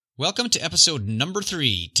Welcome to episode number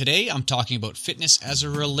 3. Today I'm talking about fitness as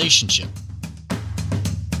a relationship.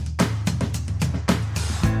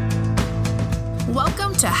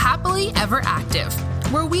 Welcome to Happily Ever Active,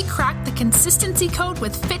 where we crack the consistency code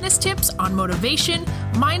with fitness tips on motivation,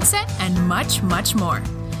 mindset, and much, much more.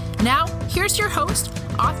 Now, here's your host,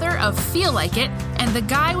 author of Feel Like It, and the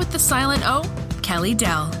guy with the silent O, Kelly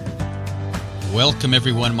Dell. Welcome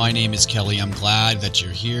everyone, my name is Kelly. I'm glad that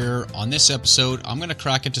you're here. On this episode, I'm going to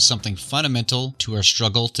crack into something fundamental to our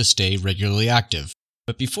struggle to stay regularly active.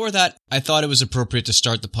 But before that, I thought it was appropriate to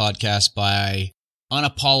start the podcast by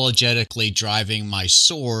unapologetically driving my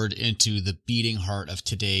sword into the beating heart of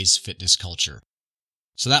today's fitness culture.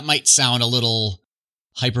 So that might sound a little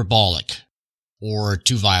hyperbolic or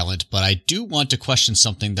too violent, but I do want to question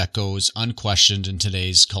something that goes unquestioned in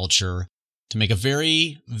today's culture to make a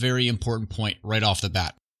very, very important point right off the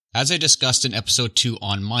bat. As I discussed in episode 2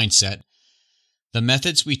 on mindset, the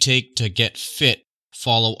methods we take to get fit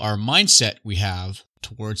follow our mindset we have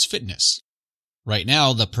towards fitness. Right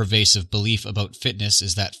now, the pervasive belief about fitness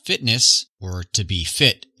is that fitness, or to be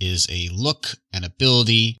fit, is a look, an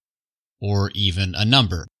ability, or even a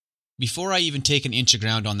number. Before I even take an inch of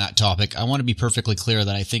ground on that topic, I want to be perfectly clear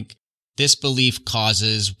that I think this belief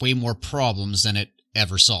causes way more problems than it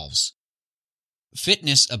ever solves.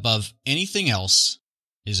 Fitness, above anything else,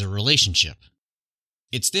 is a relationship.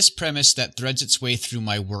 It's this premise that threads its way through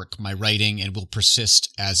my work, my writing, and will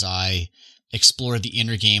persist as I explore the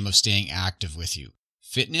inner game of staying active with you.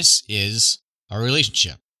 Fitness is a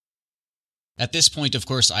relationship. At this point, of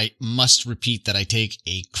course, I must repeat that I take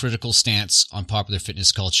a critical stance on popular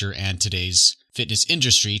fitness culture and today's fitness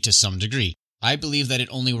industry to some degree. I believe that it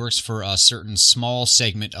only works for a certain small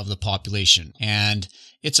segment of the population, and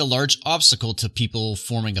it's a large obstacle to people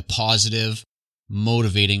forming a positive,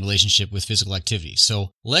 motivating relationship with physical activity.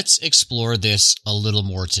 So let's explore this a little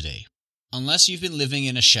more today. Unless you've been living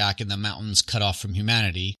in a shack in the mountains cut off from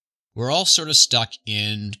humanity, we're all sort of stuck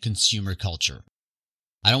in consumer culture.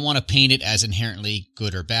 I don't want to paint it as inherently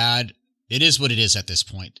good or bad. It is what it is at this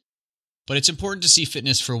point. But it's important to see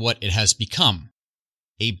fitness for what it has become.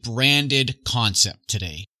 A branded concept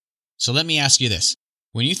today. So let me ask you this.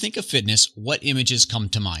 When you think of fitness, what images come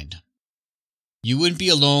to mind? You wouldn't be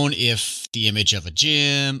alone if the image of a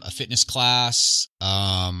gym, a fitness class,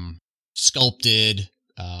 sculpted,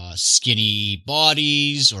 skinny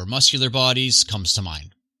bodies or muscular bodies comes to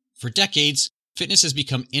mind. For decades, fitness has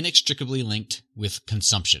become inextricably linked with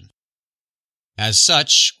consumption. As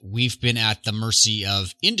such, we've been at the mercy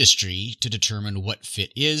of industry to determine what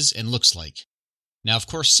fit is and looks like. Now, of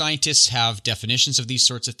course, scientists have definitions of these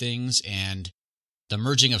sorts of things, and the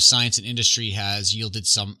merging of science and industry has yielded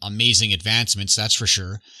some amazing advancements, that's for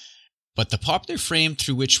sure. But the popular frame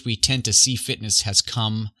through which we tend to see fitness has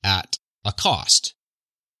come at a cost.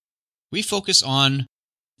 We focus on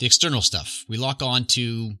the external stuff. We lock on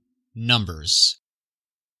to numbers.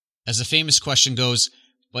 As the famous question goes,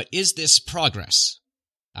 but is this progress?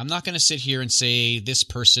 I'm not going to sit here and say this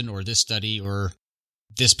person or this study or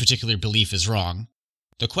this particular belief is wrong.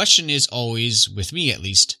 The question is always, with me at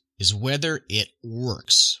least, is whether it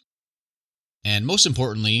works. And most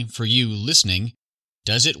importantly, for you listening,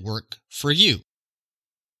 does it work for you?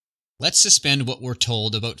 Let's suspend what we're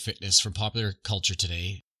told about fitness from popular culture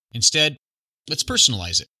today. Instead, let's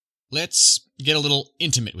personalize it. Let's get a little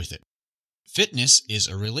intimate with it. Fitness is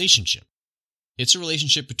a relationship. It's a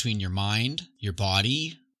relationship between your mind, your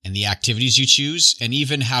body, and the activities you choose, and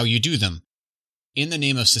even how you do them. In the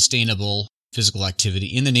name of sustainable physical activity,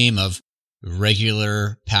 in the name of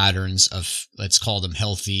regular patterns of, let's call them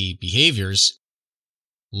healthy behaviors,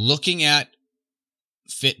 looking at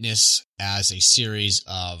fitness as a series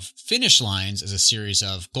of finish lines, as a series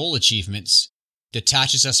of goal achievements,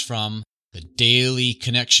 detaches us from the daily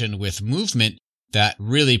connection with movement that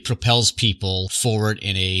really propels people forward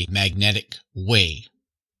in a magnetic way.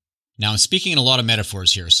 Now, I'm speaking in a lot of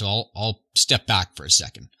metaphors here, so I'll step back for a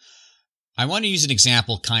second. I want to use an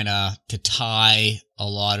example kind of to tie a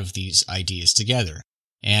lot of these ideas together.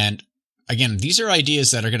 And again, these are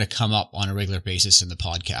ideas that are going to come up on a regular basis in the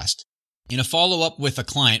podcast. In a follow-up with a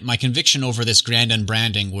client, my conviction over this grand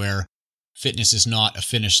unbranding where fitness is not a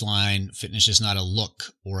finish line, fitness is not a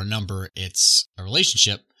look or a number, it's a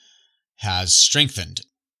relationship, has strengthened.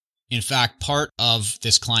 In fact, part of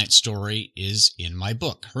this client story is in my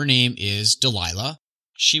book. Her name is Delilah.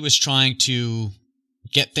 She was trying to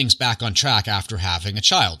get things back on track after having a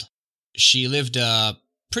child. She lived a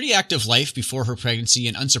pretty active life before her pregnancy,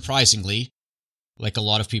 and unsurprisingly, like a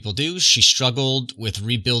lot of people do, she struggled with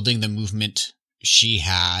rebuilding the movement she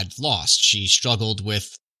had lost. She struggled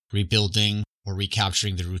with rebuilding or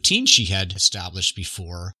recapturing the routine she had established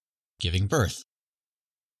before giving birth.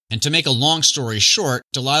 And to make a long story short,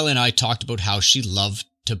 Delilah and I talked about how she loved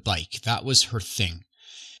to bike. That was her thing.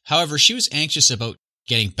 However, she was anxious about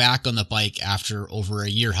getting back on the bike after over a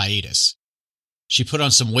year hiatus. She put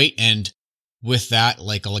on some weight, and with that,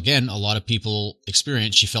 like again, a lot of people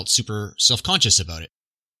experience, she felt super self-conscious about it.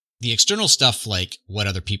 The external stuff, like what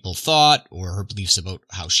other people thought or her beliefs about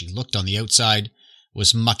how she looked on the outside,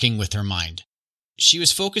 was mucking with her mind. She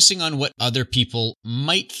was focusing on what other people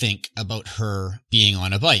might think about her being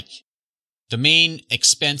on a bike. The main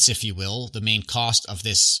expense, if you will, the main cost of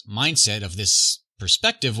this mindset, of this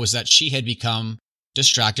perspective, was that she had become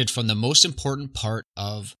distracted from the most important part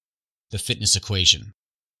of the fitness equation,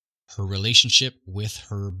 her relationship with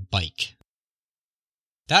her bike.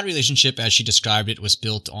 That relationship, as she described it, was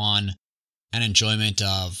built on an enjoyment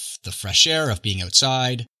of the fresh air, of being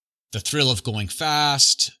outside, the thrill of going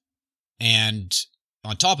fast, and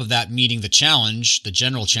on top of that, meeting the challenge, the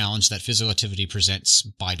general challenge that physical activity presents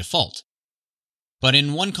by default. But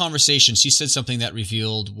in one conversation, she said something that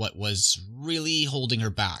revealed what was really holding her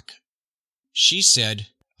back. She said,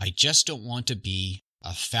 "I just don't want to be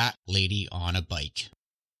a fat lady on a bike."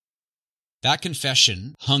 That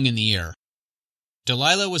confession hung in the air.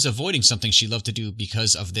 Delilah was avoiding something she loved to do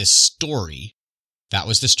because of this story. That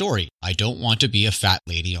was the story. I don't want to be a fat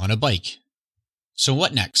lady on a bike. So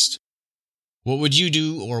what next? What would you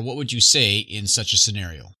do, or what would you say in such a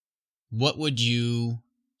scenario? What would you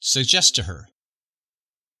suggest to her?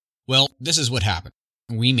 Well, this is what happened.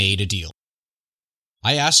 We made a deal.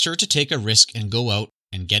 I asked her to take a risk and go out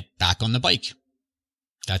and get back on the bike.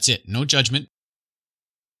 That's it. No judgment.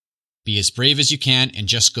 Be as brave as you can and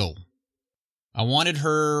just go. I wanted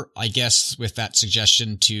her, I guess, with that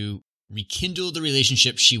suggestion, to rekindle the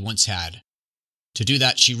relationship she once had. To do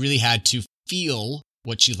that, she really had to feel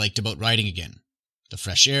what she liked about riding again. The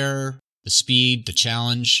fresh air, the speed, the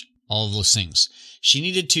challenge, all of those things. She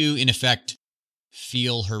needed to, in effect,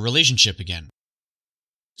 feel her relationship again.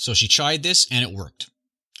 So she tried this, and it worked.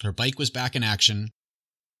 Her bike was back in action.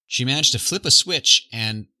 She managed to flip a switch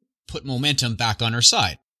and put momentum back on her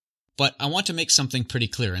side. But I want to make something pretty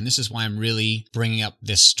clear, and this is why I'm really bringing up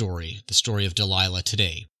this story, the story of Delilah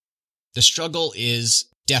today. The struggle is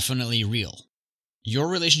definitely real. Your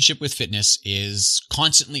relationship with fitness is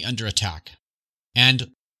constantly under attack.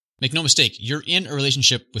 And make no mistake, you're in a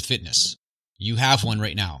relationship with fitness. You have one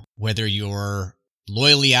right now, whether you're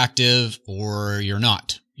loyally active or you're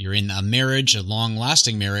not. You're in a marriage, a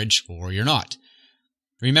long-lasting marriage, or you're not.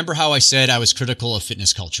 Remember how I said I was critical of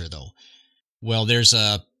fitness culture, though? Well, there's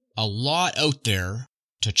a lot out there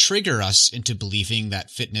to trigger us into believing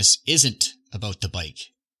that fitness isn't about the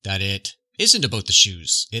bike, that it isn't about the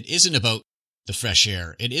shoes, it isn't about the fresh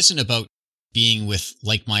air, it isn't about being with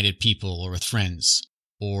like-minded people or with friends,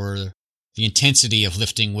 or the intensity of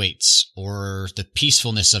lifting weights, or the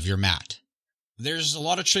peacefulness of your mat. There's a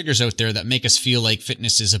lot of triggers out there that make us feel like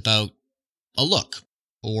fitness is about a look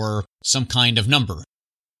or some kind of number.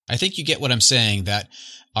 I think you get what I'm saying, that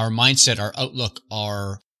our mindset, our outlook,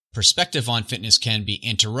 our perspective on fitness can be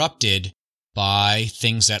interrupted by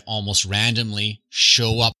things that almost randomly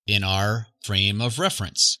show up in our frame of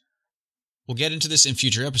reference. We'll get into this in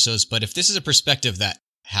future episodes, but if this is a perspective that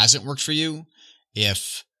hasn't worked for you,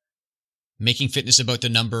 if making fitness about the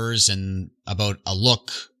numbers and about a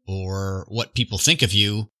look or what people think of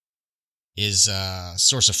you is a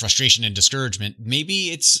source of frustration and discouragement, maybe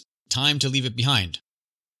it's time to leave it behind.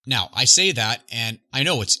 Now, I say that, and I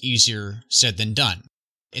know it's easier said than done.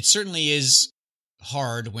 It certainly is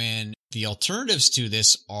hard when the alternatives to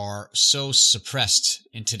this are so suppressed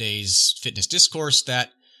in today's fitness discourse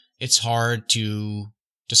that it's hard to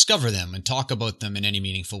discover them and talk about them in any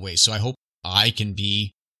meaningful way. So I hope I can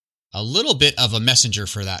be a little bit of a messenger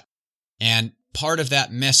for that. And part of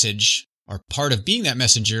that message, or part of being that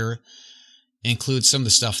messenger, includes some of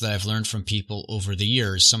the stuff that I've learned from people over the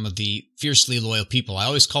years, some of the fiercely loyal people. I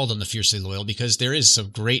always call them the fiercely loyal because there is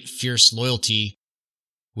some great fierce loyalty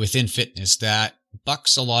within fitness that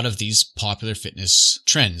bucks a lot of these popular fitness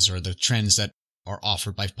trends, or the trends that are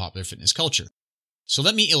offered by popular fitness culture. So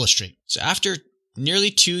let me illustrate. So after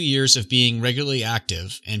nearly 2 years of being regularly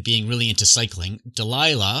active and being really into cycling,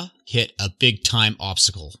 Delilah hit a big time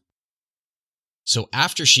obstacle. So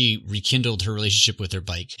after she rekindled her relationship with her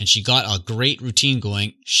bike and she got a great routine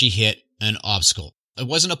going, she hit an obstacle. It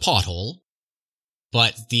wasn't a pothole,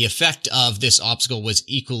 but the effect of this obstacle was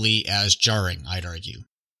equally as jarring, I'd argue.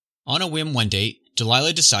 On a whim one day,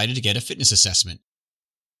 Delilah decided to get a fitness assessment.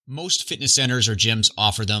 Most fitness centers or gyms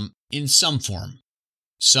offer them in some form.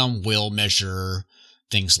 Some will measure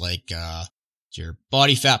things like your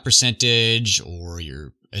body fat percentage, or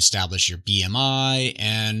establish your BMI,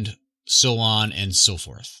 and so on and so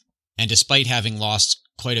forth. And despite having lost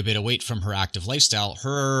quite a bit of weight from her active lifestyle,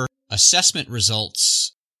 her assessment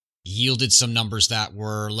results yielded some numbers that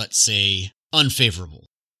were, let's say, unfavorable,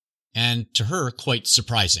 and to her, quite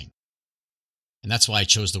surprising. And that's why I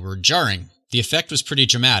chose the word jarring. The effect was pretty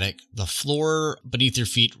dramatic. The floor beneath her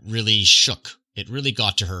feet really shook. It really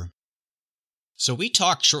got to her. So we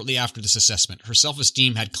talked shortly after this assessment. Her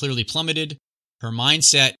self-esteem had clearly plummeted. Her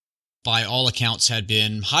mindset, by all accounts, had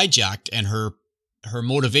been hijacked, and her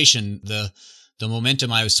motivation, the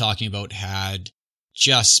momentum I was talking about, had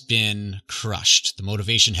just been crushed. The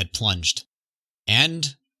motivation had plunged.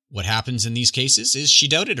 And what happens in these cases is she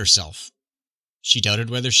doubted herself. She doubted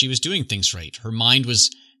whether she was doing things right. Her mind was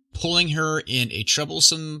pulling her in a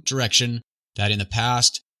troublesome direction that in the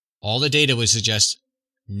past, all the data would suggest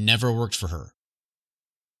never worked for her.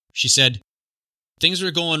 She said, "Things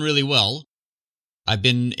were going really well. I've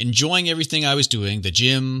been enjoying everything I was doing, the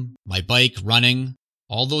gym, my bike, running,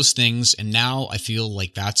 all those things, and now I feel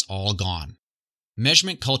like that's all gone."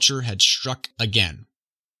 Measurement culture had struck again.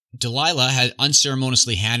 Delilah had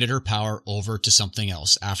unceremoniously handed her power over to something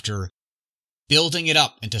else after building it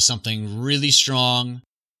up into something really strong,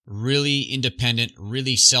 really independent,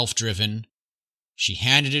 really self-driven. She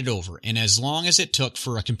handed it over, and as long as it took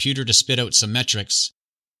for a computer to spit out some metrics,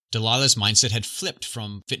 Delilah's mindset had flipped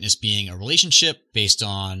from fitness being a relationship based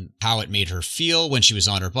on how it made her feel when she was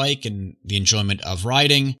on her bike and the enjoyment of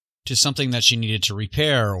riding, to something that she needed to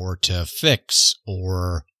repair or to fix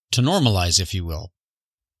or to normalize, if you will.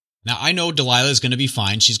 Now, I know Delilah is going to be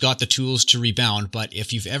fine. She's got the tools to rebound, but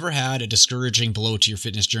if you've ever had a discouraging blow to your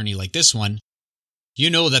fitness journey like this one,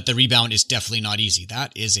 you know that the rebound is definitely not easy.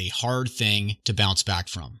 That is a hard thing to bounce back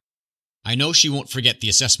from. I know she won't forget the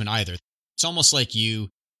assessment either. It's almost like you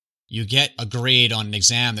get a grade on an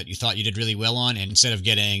exam that you thought you did really well on, and instead of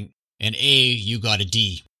getting an A, you got a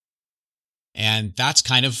D. And that's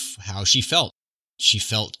kind of how she felt. She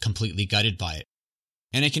felt completely gutted by it.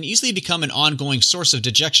 And it can easily become an ongoing source of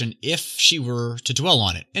dejection if she were to dwell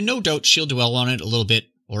on it. And no doubt she'll dwell on it a little bit,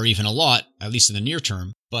 or even a lot, at least in the near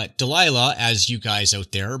term. But Delilah, as you guys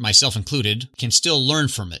out there, myself included, can still learn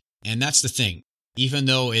from it. And that's the thing. Even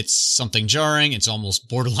though it's something jarring, it's almost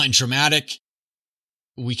borderline traumatic,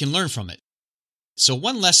 we can learn from it. So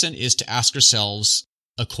one lesson is to ask ourselves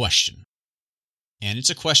a question. And it's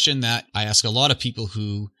a question that I ask a lot of people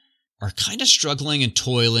who are kind of struggling and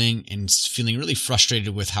toiling and feeling really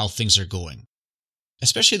frustrated with how things are going.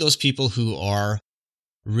 Especially those people who are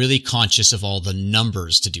really conscious of all the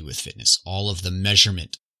numbers to do with fitness, all of the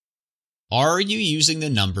measurement. Are you using the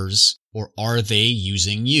numbers, or are they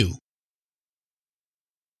using you?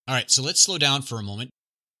 All right, so let's slow down for a moment.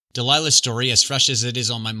 Delilah's story, as fresh as it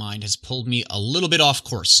is on my mind, has pulled me a little bit off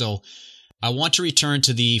course. So I want to return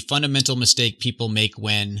to the fundamental mistake people make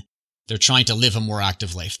when they're trying to live a more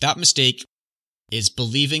active life. That mistake is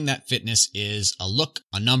believing that fitness is a look,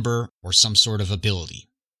 a number, or some sort of ability.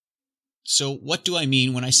 So what do I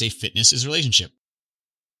mean when I say fitness is a relationship?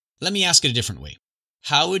 Let me ask it a different way.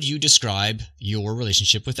 How would you describe your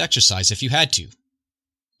relationship with exercise if you had to?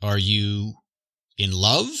 Are you in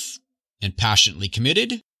love and passionately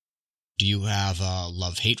committed? Do you have a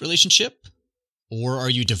love-hate relationship? Or are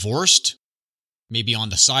you divorced? Maybe on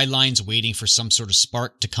the sidelines waiting for some sort of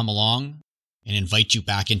spark to come along and invite you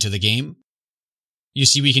back into the game? You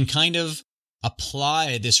see, we can kind of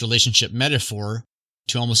apply this relationship metaphor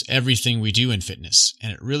to almost everything we do in fitness,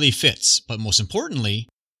 and it really fits. But most importantly,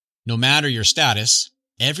 no matter your status,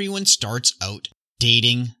 everyone starts out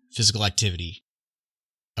dating physical activity.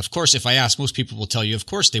 Of course, if I ask, most people will tell you, of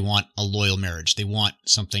course, they want a loyal marriage. They want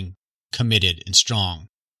something committed and strong.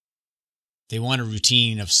 They want a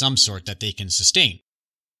routine of some sort that they can sustain.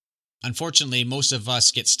 Unfortunately, most of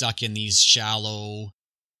us get stuck in these shallow,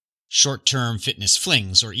 short-term fitness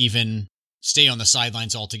flings, or even stay on the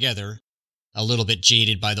sidelines altogether, a little bit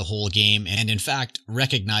jaded by the whole game, and in fact,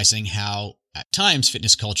 recognizing how, at times,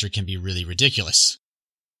 fitness culture can be really ridiculous.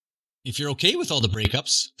 If you're okay with all the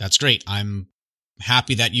breakups, that's great. I'm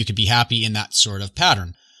happy that you could be happy in that sort of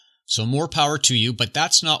pattern. So more power to you, but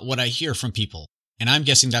that's not what I hear from people. And I'm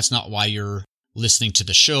guessing that's not why you're listening to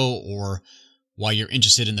the show or why you're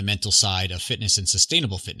interested in the mental side of fitness and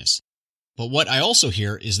sustainable fitness. But what I also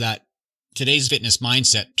hear is that today's fitness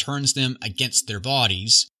mindset turns them against their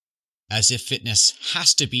bodies, as if fitness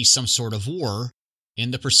has to be some sort of war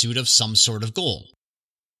in the pursuit of some sort of goal.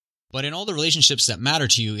 But in all the relationships that matter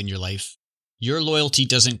to you in your life, your loyalty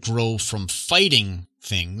doesn't grow from fighting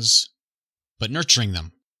things, but nurturing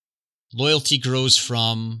them. Loyalty grows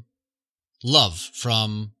from love,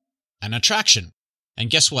 from an attraction. And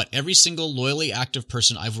guess what? Every single loyally active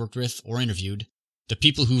person I've worked with or interviewed The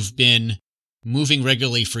people who've been moving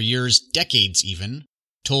regularly for years, decades even,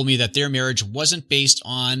 told me that their marriage wasn't based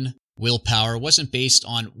on willpower, wasn't based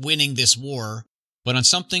on winning this war, but on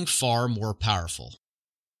something far more powerful.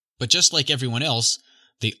 But just like everyone else,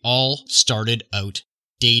 they all started out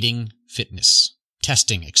dating fitness,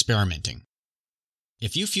 testing, experimenting.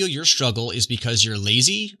 If you feel your struggle is because you're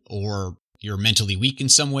lazy or you're mentally weak in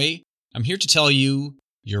some way, I'm here to tell you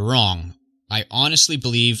you're wrong. I honestly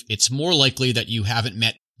believe it's more likely that you haven't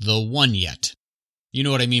met the one yet. You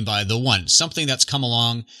know what I mean by the one. Something that's come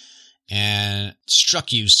along and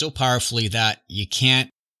struck you so powerfully that you can't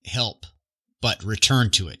help but return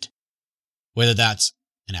to it. Whether that's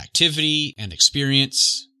an activity, an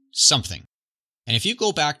experience, something. And if you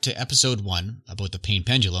go back to episode 1 about the pain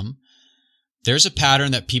pendulum, there's a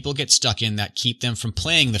pattern that people get stuck in that keep them from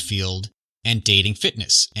playing the field and dating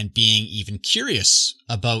fitness and being even curious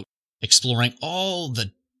about exploring all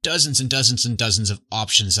the dozens and dozens and dozens of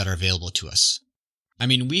options that are available to us. I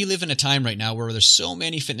mean, we live in a time right now where there's so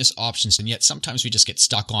many fitness options, and yet sometimes we just get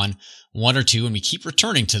stuck on one or two and we keep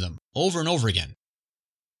returning to them over and over again.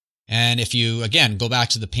 And if you, again, go back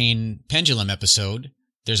to the pain pendulum episode,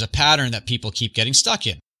 there's a pattern that people keep getting stuck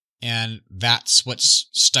in. And that's what's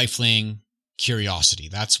stifling curiosity.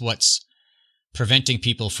 That's what's preventing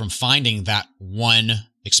people from finding that one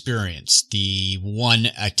experience, the one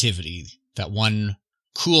activity, that one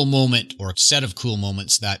cool moment or set of cool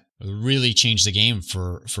moments that really change the game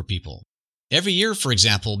for people. Every year, for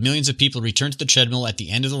example, millions of people return to the treadmill at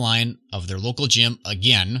the end of the line of their local gym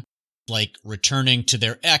again, like returning to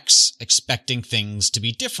their ex, expecting things to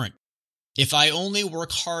be different. If I only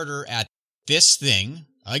work harder at this thing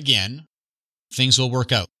again, things will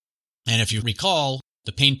work out. And if you recall,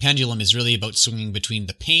 the pain pendulum is really about swinging between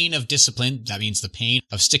the pain of discipline, that means the pain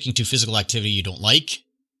of sticking to physical activity you don't like,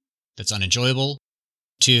 that's unenjoyable,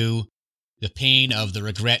 to the pain of the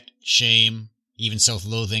regret, shame, even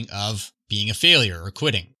self-loathing of being a failure or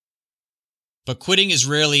quitting. But quitting is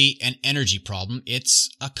rarely an energy problem, it's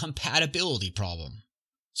a compatibility problem.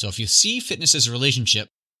 So if you see fitness as a relationship,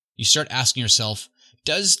 you start asking yourself,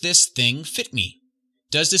 does this thing fit me?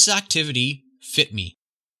 Does this activity fit me?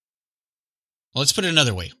 Well, let's put it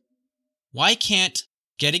another way. Why can't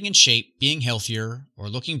getting in shape, being healthier, or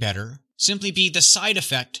looking better simply be the side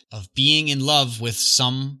effect of being in love with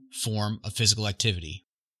some form of physical activity?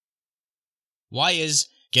 Why is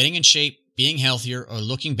getting in shape, being healthier, or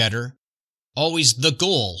looking better always the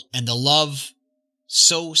goal and the love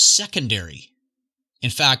so secondary?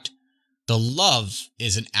 In fact, the love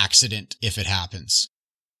is an accident if it happens.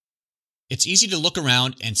 It's easy to look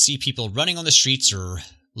around and see people running on the streets or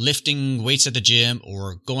lifting weights at the gym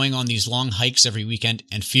or going on these long hikes every weekend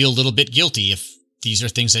and feel a little bit guilty if these are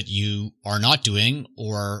things that you are not doing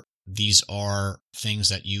or these are things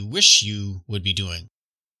that you wish you would be doing.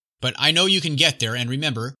 But I know you can get there, and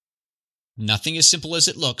remember, nothing is simple as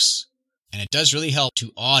it looks, and it does really help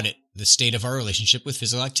to audit the state of our relationship with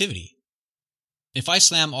physical activity. If I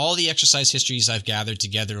slam all the exercise histories I've gathered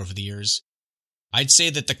together over the years, I'd say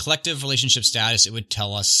that the collective relationship status it would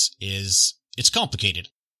tell us is it's complicated.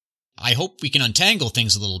 I hope we can untangle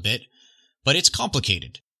things a little bit, but it's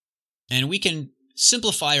complicated. And we can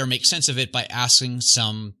simplify or make sense of it by asking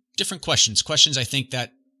some different questions. Questions I think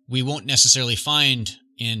that we won't necessarily find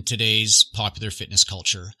in today's popular fitness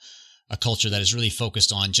culture. A culture that is really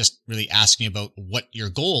focused on just really asking about what your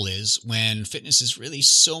goal is, when fitness is really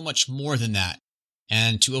so much more than that.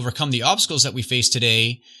 And to overcome the obstacles that we face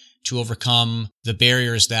today, to overcome the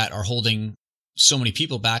barriers that are holding so many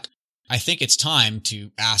people back, I think it's time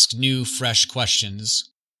to ask new, fresh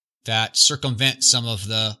questions that circumvent some of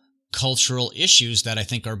the cultural issues that I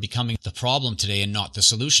think are becoming the problem today and not the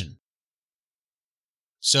solution.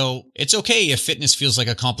 So it's okay if fitness feels like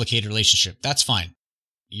a complicated relationship. That's fine.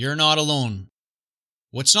 You're not alone.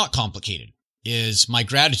 What's not complicated is my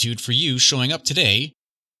gratitude for you showing up today.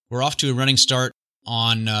 We're off to a running start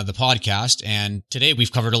on the podcast, and today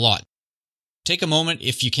we've covered a lot. Take a moment,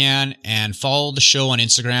 if you can, and follow the show on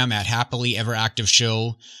Instagram at Happily Ever Active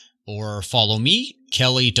Show, or follow me,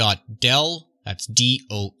 Kelly.Dell, that's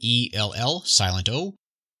Doell, silent O,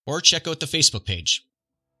 or check out the Facebook page.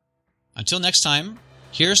 Until next time,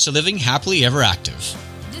 here's to living happily ever active.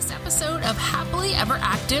 This episode of Happily Ever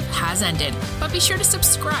Active has ended, but be sure to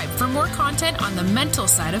subscribe for more content on the mental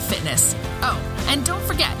side of fitness. Oh, and don't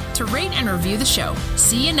forget to rate and review the show.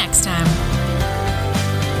 See you next time.